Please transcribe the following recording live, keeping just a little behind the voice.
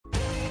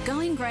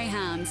Going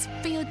Greyhounds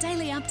for your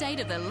daily update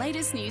of the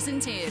latest news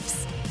and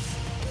tips.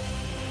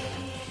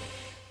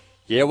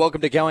 Yeah,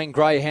 welcome to Going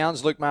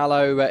Greyhounds. Luke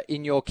Marlowe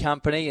in your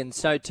company, and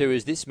so too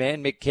is this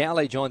man, Mick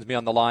Cowley, joins me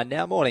on the line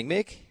now. Morning,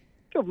 Mick.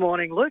 Good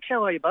morning, Luke.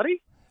 How are you,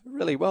 buddy?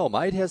 Really well,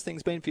 mate. How's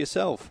things been for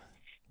yourself?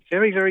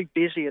 Very, very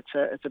busy.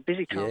 It's a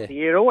busy time of the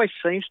year. It always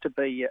seems to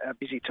be a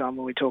busy time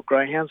when we talk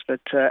greyhounds,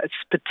 but it's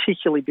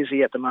particularly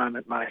busy at the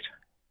moment, mate.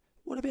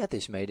 What about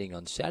this meeting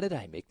on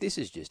Saturday, Mick? This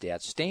is just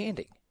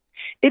outstanding.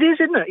 It is,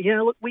 isn't it? You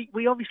know, look,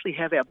 we obviously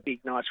have our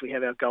big nights. We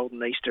have our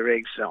Golden Easter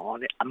eggs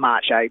on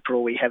March,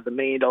 April. We have the $1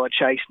 Million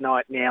Chase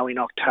night now in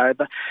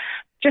October.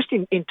 Just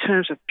in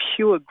terms of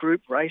pure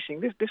group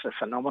racing, this is a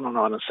phenomenal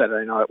night on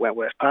Saturday night at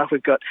Wentworth Park.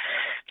 We've got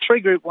 3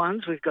 Group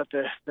 1s. We've got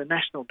the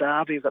National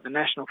Derby. We've got the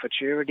National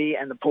Futurity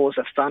and the Paws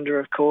of Thunder,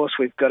 of course.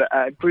 We've got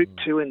a Group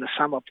 2 in the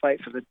Summer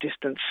Plate for the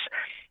distance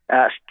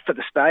for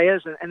the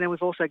stayers. And then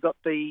we've also got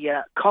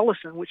the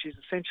Collison, which is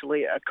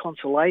essentially a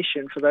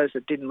consolation for those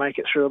that didn't make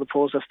it through the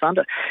Paws of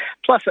Thunder.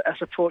 Plus a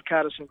support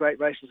card of some great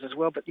races as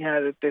well. But, you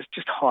know, there's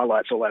just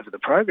highlights all over the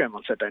program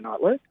on Saturday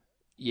night, Luke.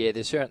 Yeah,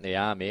 there certainly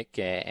are, Mick.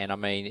 And, I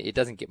mean, it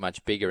doesn't get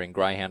much bigger in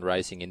greyhound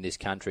racing in this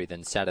country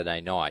than Saturday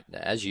night.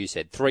 As you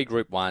said, 3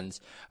 Group 1s,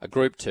 a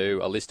Group 2,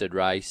 a listed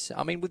race.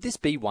 I mean, would this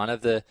be one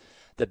of the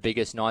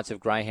biggest nights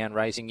of greyhound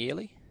racing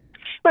yearly?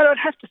 Well, I'd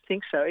have to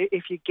think so.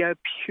 If you go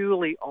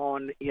purely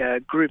on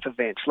group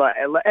events, like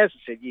as I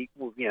said,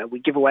 we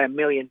give away $1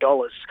 million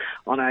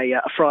on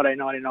a Friday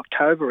night in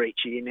October each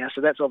year now,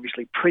 so that's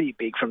obviously pretty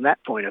big from that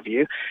point of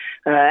view.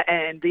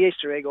 And the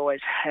Easter egg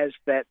always has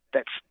that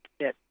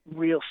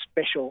real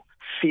special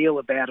feel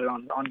about it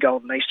on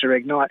Golden Easter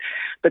Egg night.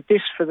 But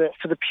this, for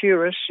the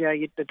purists,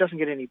 it doesn't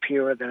get any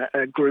purer than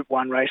a Group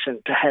 1 race,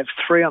 and to have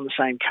 3 on the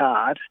same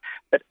card.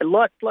 But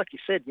like you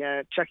said,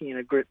 chucking in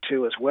a Group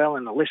 2 as well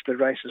and a listed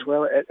race as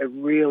well, it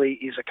really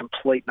is a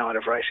complete night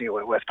of racing at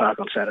Wentworth Park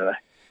on Saturday.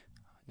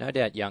 No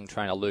doubt young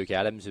trainer Luke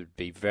Adams would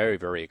be very,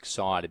 very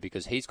excited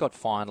because he's got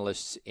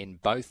finalists in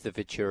both the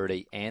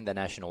Futurity and the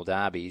National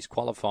Derby. He's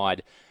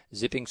qualified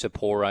Zipping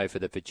Sapporo for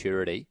the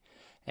Futurity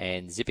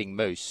and Zipping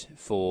Moose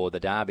for the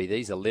Derby.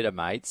 These are litter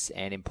mates,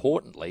 and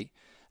importantly,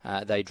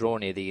 they draw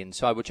near the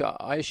inside, which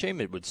I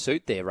assume it would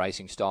suit their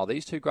racing style,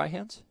 these 2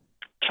 greyhounds?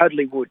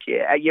 Totally would,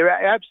 yeah. You're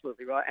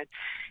absolutely right. And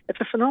it's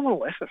a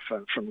phenomenal effort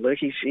from Luke.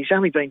 He's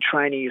only been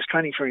training. He was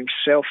training for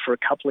himself for a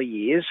couple of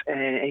years,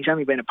 and he's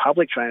only been a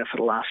public trainer for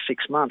the last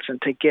 6 months.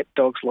 And to get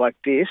dogs like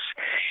this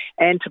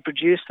and to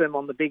produce them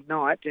on the big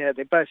night,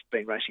 they've both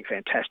been racing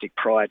fantastic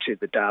prior to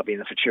the Derby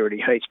and the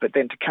Futurity heats, but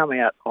then to come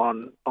out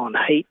on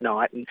heat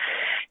night, and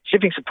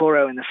Zipping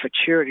Sapporo in the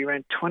Futurity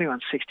ran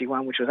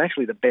 21.61, which was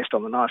actually the best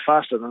on the night,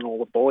 faster than all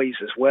the boys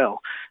as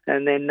well.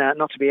 And then,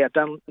 not to be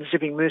outdone,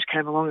 Zipping Moose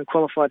came along and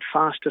qualified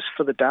fastest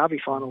for the Derby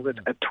final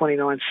at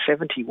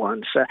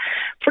 29.71. So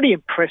pretty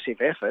impressive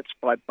efforts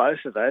by both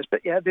of those.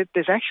 But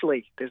there's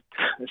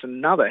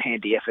another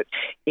handy effort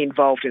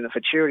involved in the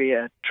Futurity.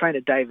 Trainer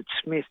David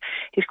Smith,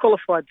 he's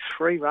qualified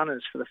 3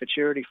 runners for the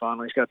Futurity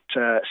final. He's got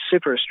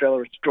Super Estrella,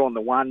 who's drawn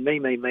the 1,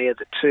 Me at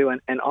the 2,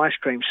 and Ice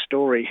Cream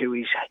Story,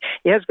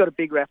 he has got a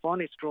big wrap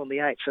on. It's drawn the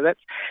 8. So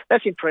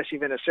that's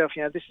impressive in itself.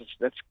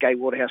 That's Gay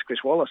Waterhouse,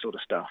 Chris Waller sort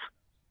of stuff.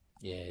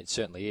 Yeah, it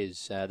certainly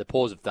is. The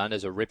Paws of Thunder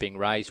is a ripping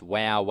race.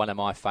 Wow, one of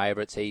my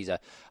favourites. He's a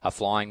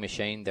flying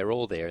machine. They're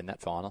all there in that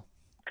final.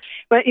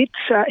 But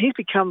he's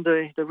become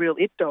the real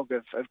it dog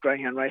of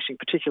greyhound racing,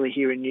 particularly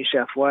here in New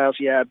South Wales.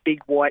 Yeah, a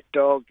big white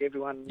dog.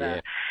 Everyone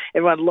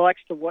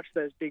likes to watch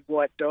those big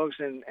white dogs,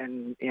 and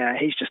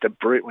he's just a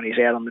brute when he's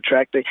out on the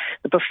track.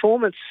 The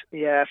performance,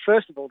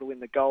 first of all, to win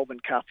the Goulburn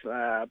Cup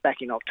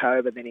back in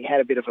October, then he had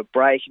a bit of a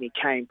break and he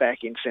came back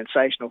in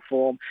sensational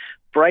form,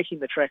 breaking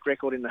the track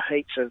record in the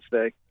heats of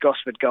the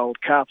Gosford Gold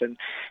Cup, and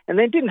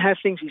then didn't have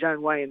things his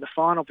own way in the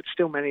final, but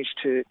still managed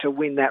to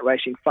win that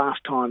race in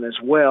fast time as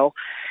well.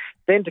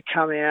 Then to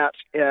come out,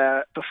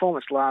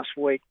 performance last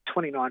week,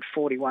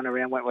 29.41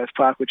 around Wentworth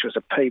Park, which was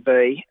a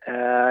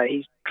PB.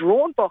 He's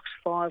drawn box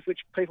 5, which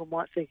people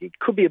might think it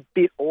could be a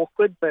bit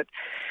awkward, but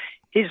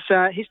his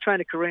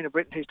trainer Karina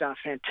Britton, who's done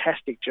a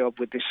fantastic job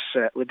with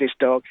this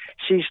dog,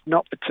 she's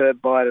not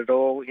perturbed by it at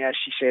all.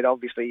 She said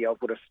obviously I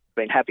would have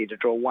been happy to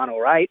draw 1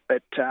 or 8,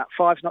 but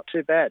 5's not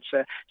too bad.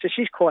 So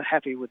she's quite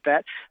happy with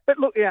that. But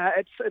look,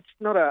 it's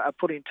not a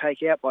put in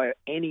take out by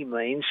any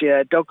means.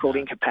 A dog called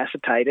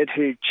Incapacitated,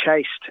 who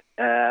chased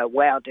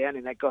Wow down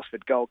in that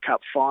Gosford Gold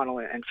Cup final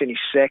and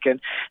finished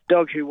second.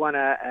 Dog who won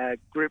a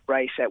group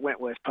race at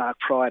Wentworth Park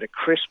prior to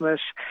Christmas.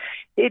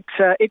 It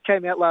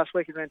came out last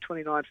week and ran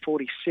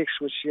 29.46,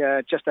 which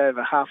just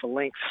over half a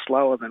length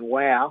slower than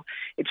Wow.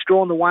 It's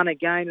drawn the 1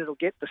 again. It'll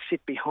get the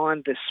sit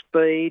behind the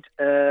speed,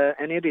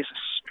 and it is a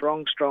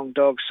strong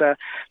dog. So,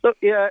 look,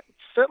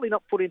 certainly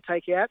not put in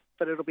take out,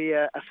 but it'll be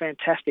a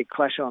fantastic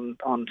clash on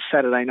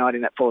Saturday night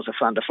in that Paws of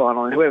Thunder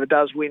final. And whoever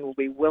does win will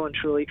be well and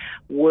truly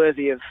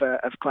worthy of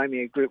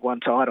claiming a Group 1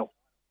 title.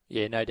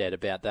 Yeah, no doubt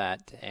about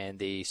that. And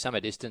the summer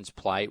distance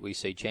plate, we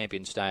see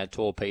Champion Stay,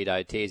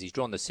 Torpedo Tears. He's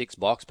drawn the 6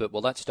 box, but will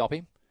that stop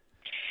him?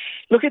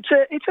 Look,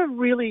 it's a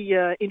really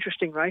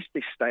interesting race,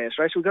 this Stayers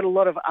race. We've got a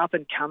lot of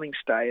up-and-coming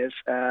Stayers.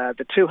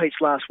 The 2 heats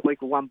last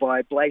week were won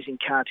by Blazing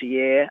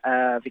Cartier,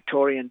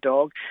 Victorian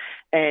dog,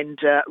 and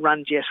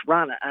Run Jess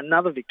Run,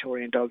 another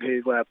Victorian dog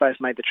who both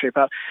made the trip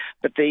up.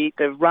 But the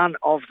run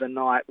of the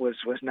night was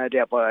no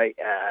doubt by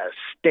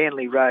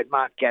Stanley Road,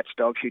 Mark Gatt's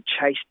dog, who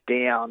chased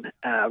down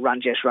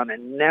Run Jess Run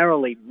and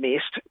narrowly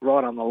missed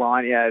right on the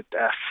line.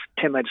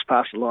 10 metres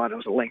past the line, it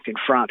was a length in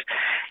front.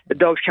 The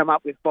dog's come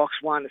up with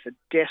box 1. It's a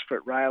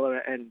desperate railer,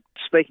 and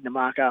speaking to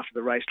Mark after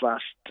the race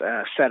last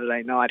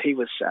Saturday night, he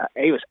was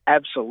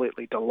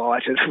absolutely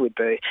delighted with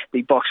the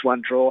box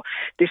 1 draw.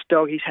 This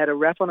dog, he's had a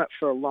rap on it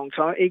for a long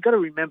time. You've got to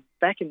remember,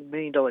 back in the $1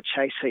 Million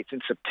Chase heats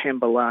in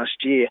September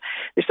last year,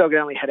 this dog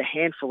only had a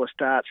handful of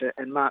starts,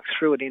 and Mark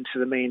threw it into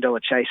the $1 Million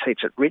Chase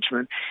heats at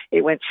Richmond.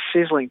 It went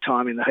sizzling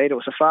time in the heat. It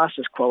was the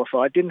fastest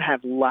qualified. Didn't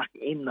have luck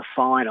in the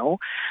final,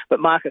 but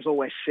Mark has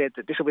always said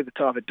that this will be the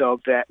type of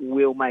dog that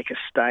will make a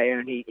stayer,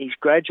 and he's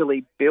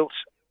gradually built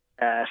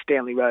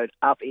Stanley Road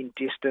up in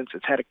distance.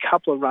 It's had a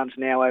couple of runs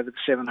now over the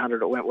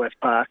 700 at Wentworth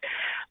Park.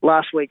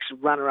 Last week's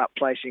runner-up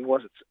placing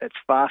was its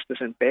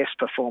fastest and best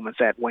performance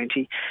at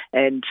Wenty,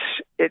 and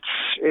it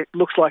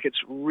looks like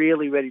it's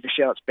really ready to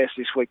show its best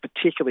this week,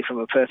 particularly from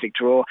a perfect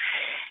draw.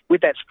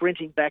 With that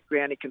sprinting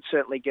background, it can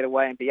certainly get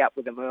away and be up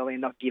with them early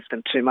and not give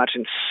them too much,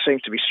 and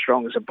seems to be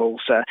strong as a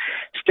bull. So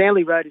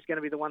Stanley Road is going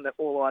to be the one that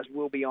all eyes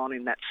will be on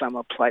in that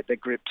Summer Plate, the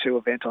Group 2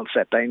 event on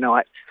Saturday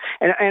night.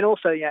 And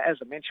also, as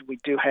I mentioned, we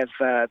do have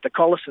the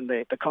Collison,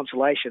 the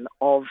consolation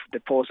of the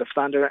Paws of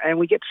Thunder, and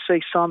we get to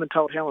see Simon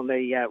Tolt Helen,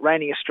 the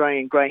reigning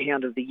Australian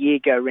Greyhound of the Year,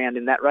 go round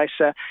in that race.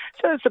 So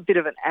it's a bit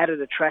of an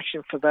added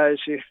attraction for those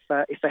if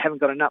they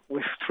haven't got enough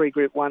with 3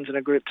 Group 1s and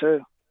a Group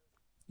 2.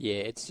 Yeah,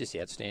 it's just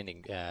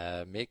outstanding,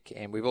 Mick.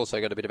 And we've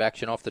also got a bit of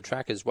action off the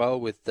track as well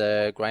with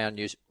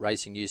Greyhound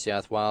Racing New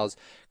South Wales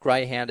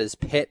Greyhounders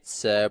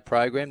Pets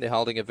program. They're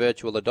holding a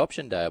virtual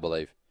adoption day, I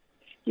believe.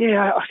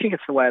 Yeah, I think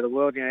it's the way of the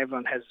world.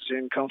 Everyone has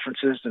Zoom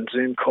conferences and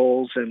Zoom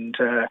calls, and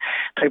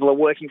people are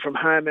working from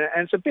home, and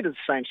it's a bit of the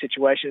same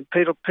situation.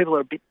 People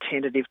are a bit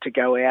tentative to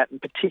go out, and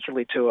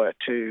particularly to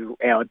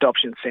our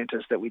adoption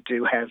centres that we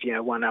do have.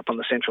 One up on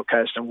the Central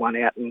Coast and one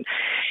out in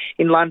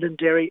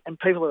Londonderry, and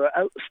people are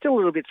still a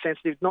little bit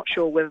sensitive, not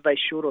sure whether they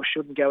should or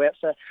shouldn't go out.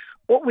 So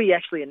what we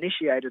actually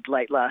initiated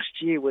late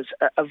last year was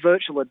a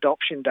virtual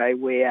adoption day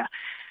where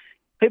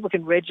people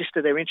can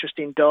register their interest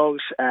in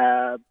dogs,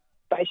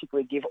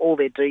 basically give all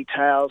their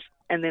details,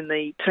 and then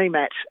the team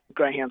at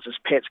Greyhounds as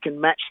Pets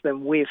can match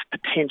them with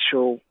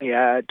potential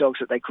dogs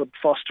that they could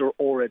foster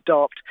or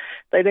adopt.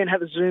 They then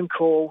have a Zoom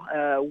call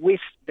with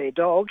their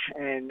dog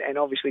and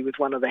obviously with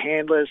one of the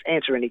handlers,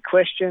 answer any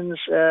questions,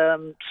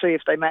 see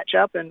if they match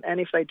up, and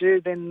if they do,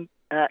 then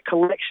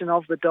collection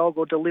of the dog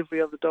or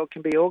delivery of the dog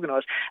can be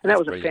organised. And that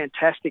was brilliant. A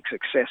fantastic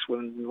success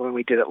when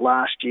we did it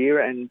last year,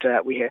 and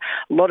we had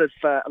a lot of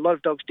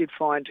dogs did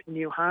find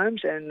new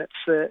homes, and it's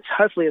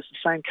hopefully it's the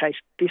same case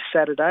this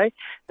Saturday.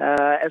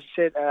 As I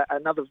said,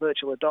 another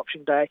virtual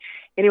adoption day.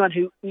 Anyone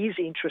who is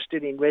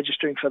interested in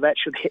registering for that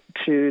should head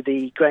to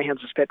the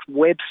Greyhounds as Pets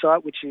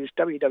website, which is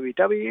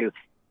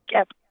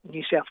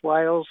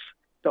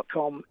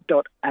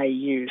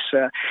www.gapnewsouthwales.com.au.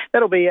 So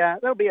that'll be a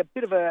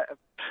bit of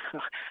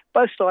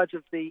both sides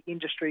of the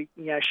industry,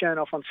 shown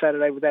off on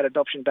Saturday with that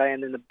adoption day,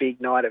 and then the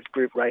big night of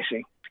group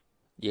racing.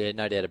 Yeah,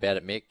 no doubt about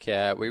it,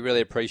 Mick. We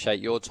really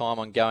appreciate your time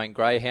on Going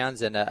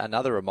Greyhounds, and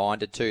another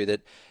reminder too that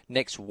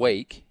next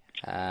week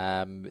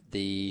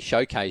the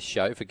showcase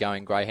show for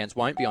Going Greyhounds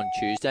won't be on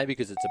Tuesday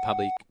because it's a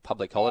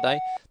public holiday.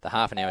 The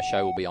half-an-hour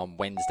show will be on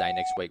Wednesday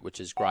next week, which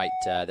is great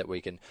that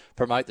we can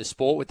promote the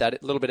sport with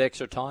that little bit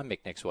extra time, Mick,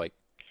 next week.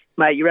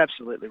 Mate, you're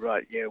absolutely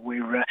right. Yeah,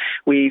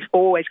 we've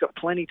always got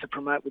plenty to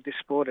promote with this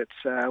sport. It's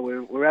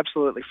we're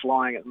absolutely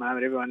flying at the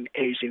moment. Everyone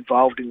who's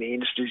involved in the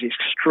industry is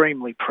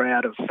extremely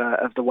proud of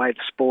the way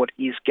the sport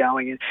is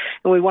going, and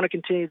we want to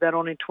continue that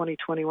on in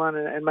 2021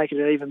 and make it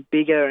an even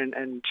bigger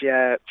and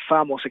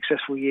far more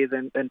successful year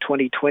than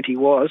 2020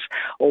 was.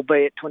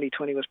 Albeit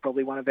 2020 was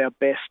probably one of our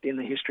best in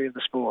the history of the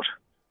sport.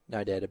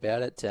 No doubt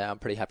about it. I'm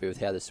pretty happy with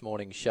how this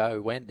morning's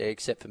show went,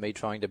 except for me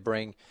trying to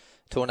bring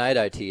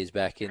Tornado Tears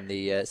back in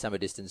the summer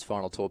distance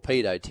final.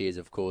 Torpedo Tears,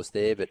 of course,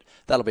 there, but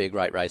that'll be a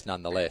great race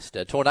nonetheless.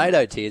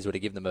 Tornado Tears would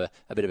have given them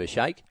a bit of a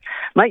shake.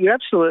 Mate, you're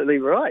absolutely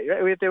right.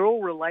 They're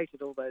all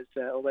related, all those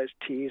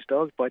Tears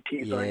dogs by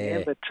Tears I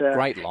Am. But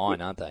great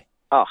line, aren't they?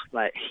 Oh,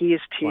 mate, here's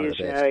Tears.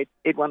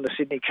 It won the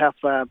Sydney Cup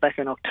back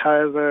in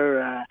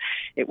October.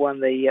 It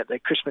won the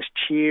Christmas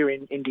Cheer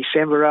in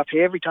December up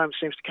here. Every time it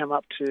seems to come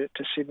up to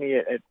Sydney,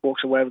 it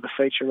walks away with a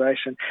feature race.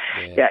 And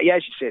yeah,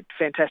 as you said,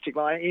 fantastic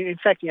line. In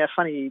fact,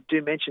 funny you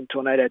do mention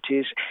Tornado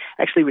Tears.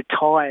 Actually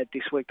retired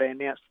this week. They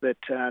announced that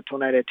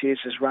Tornado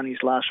Tears has run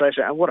his last race,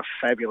 and what a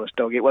fabulous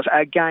dog it was.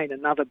 Again,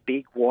 another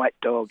big white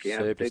dog.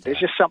 There's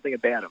just something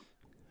about him.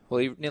 Well,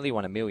 he nearly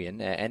won $1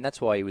 million, and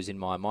that's why he was in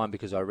my mind,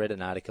 because I read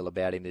an article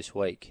about him this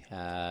week.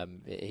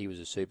 He was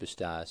a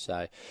superstar.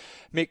 So,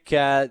 Mick,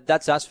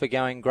 that's us for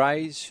Going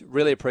Greys.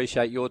 Really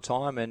appreciate your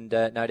time, and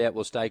no doubt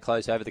we'll stay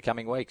close over the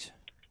coming weeks.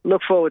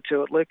 Look forward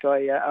to it, Luke.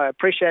 I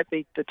appreciate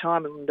the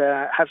time, and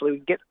hopefully we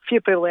can get a few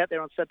people out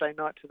there on Saturday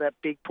night to that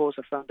big Paws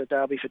of Thunder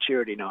Derby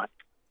Futurity night.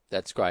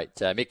 That's great.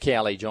 Mick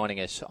Cowley joining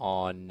us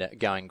on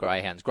Going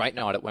Greyhounds. Great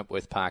night at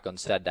Wentworth Park on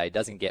Saturday.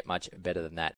 Doesn't get much better than that.